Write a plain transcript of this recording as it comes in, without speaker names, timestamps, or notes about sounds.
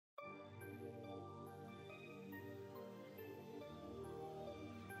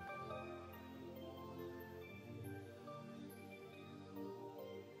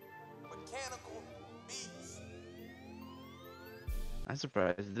I'm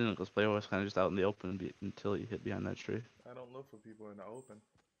surprised it didn't, because Playr was kind of just out in the open until you hit behind that tree. I don't look for people in the open.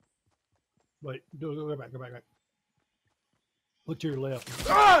 Wait, go back. Look to your left.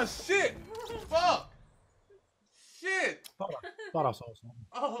 Ah, shit! Fuck! Shit! Thought I saw something.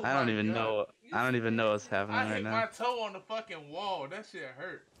 Oh, I don't even know. I don't even know what's happening I right hit now. my toe on the fucking wall. That shit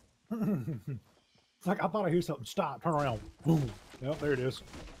hurt. It's like I thought I heard something. Stop. Turn around. Boom. Yep, there it is.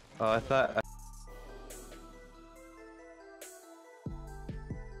 Oh, I thought.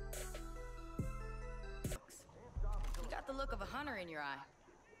 You got the look of a hunter in your eye.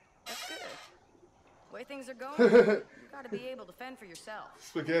 That's good. The way things are going, you gotta be able to fend for yourself.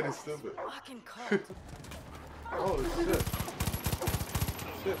 Spaghetti stupid. Fucking cold. Holy shit.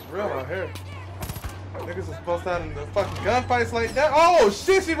 Shit's real out here. Niggas are supposed to have in the fucking gunfights like that. Oh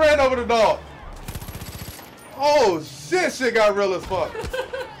shit, she ran over the dog. Oh shit, shit got real as fuck.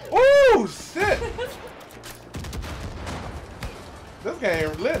 Oh shit. This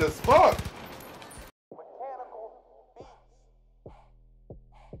game lit as fuck.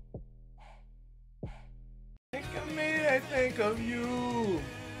 Think of me, I think of you.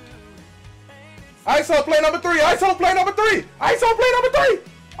 ISO play number 3. ISO play number 3. ISO play number 3.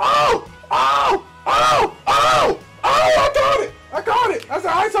 Oh! Oh! Oh! Oh! Oh! I got it! I got it! I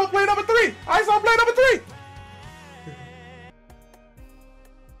said ISO play number 3. ISO play number 3.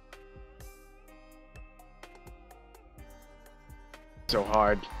 So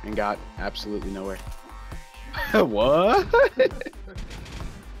hard and got absolutely nowhere. What?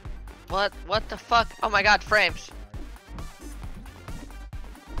 What the fuck? Oh my god, frames.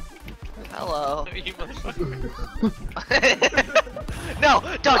 Hello. No,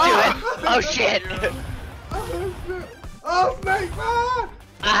 don't do it. Oh shit. Oh shit. Oh snake man.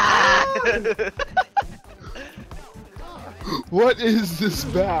 Ah! What is this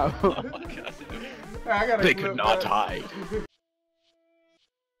bow? I gotta They could not hide.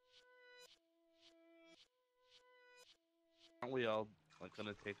 Aren't we all like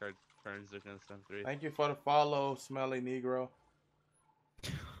gonna take our turns against them 3? Thank you for the follow, smelly Negro.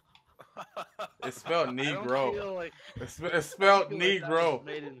 It's spelled Negro. Like, It's spelled Negro.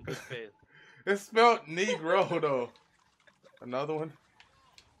 Made in good faith. It's spelled Negro though. Another one.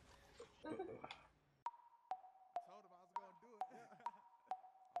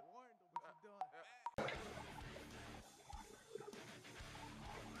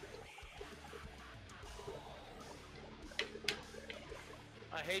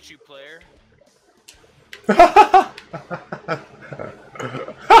 I hate you, Playr.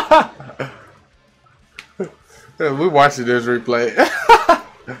 We watching this replay.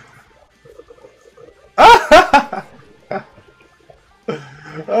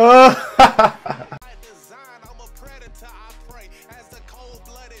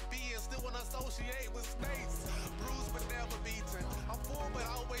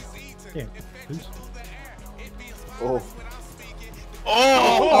 Yeah. Who's... Oh.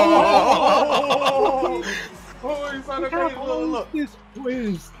 Oh! Oh, he's on the face. Look. This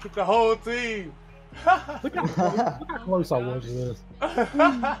quiz. The whole team. Look how close I was to this.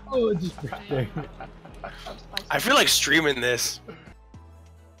 Oh, it just there. I feel like streaming this.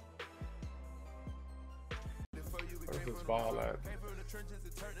 Where's this ball at?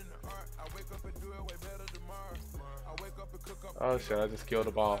 Oh shit, I just killed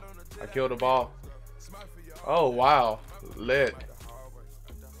the ball. I killed the ball. Oh wow. Lit.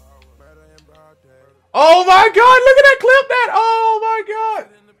 Oh my god, look at that clip that! Oh my god!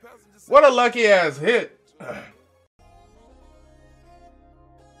 What a lucky ass hit.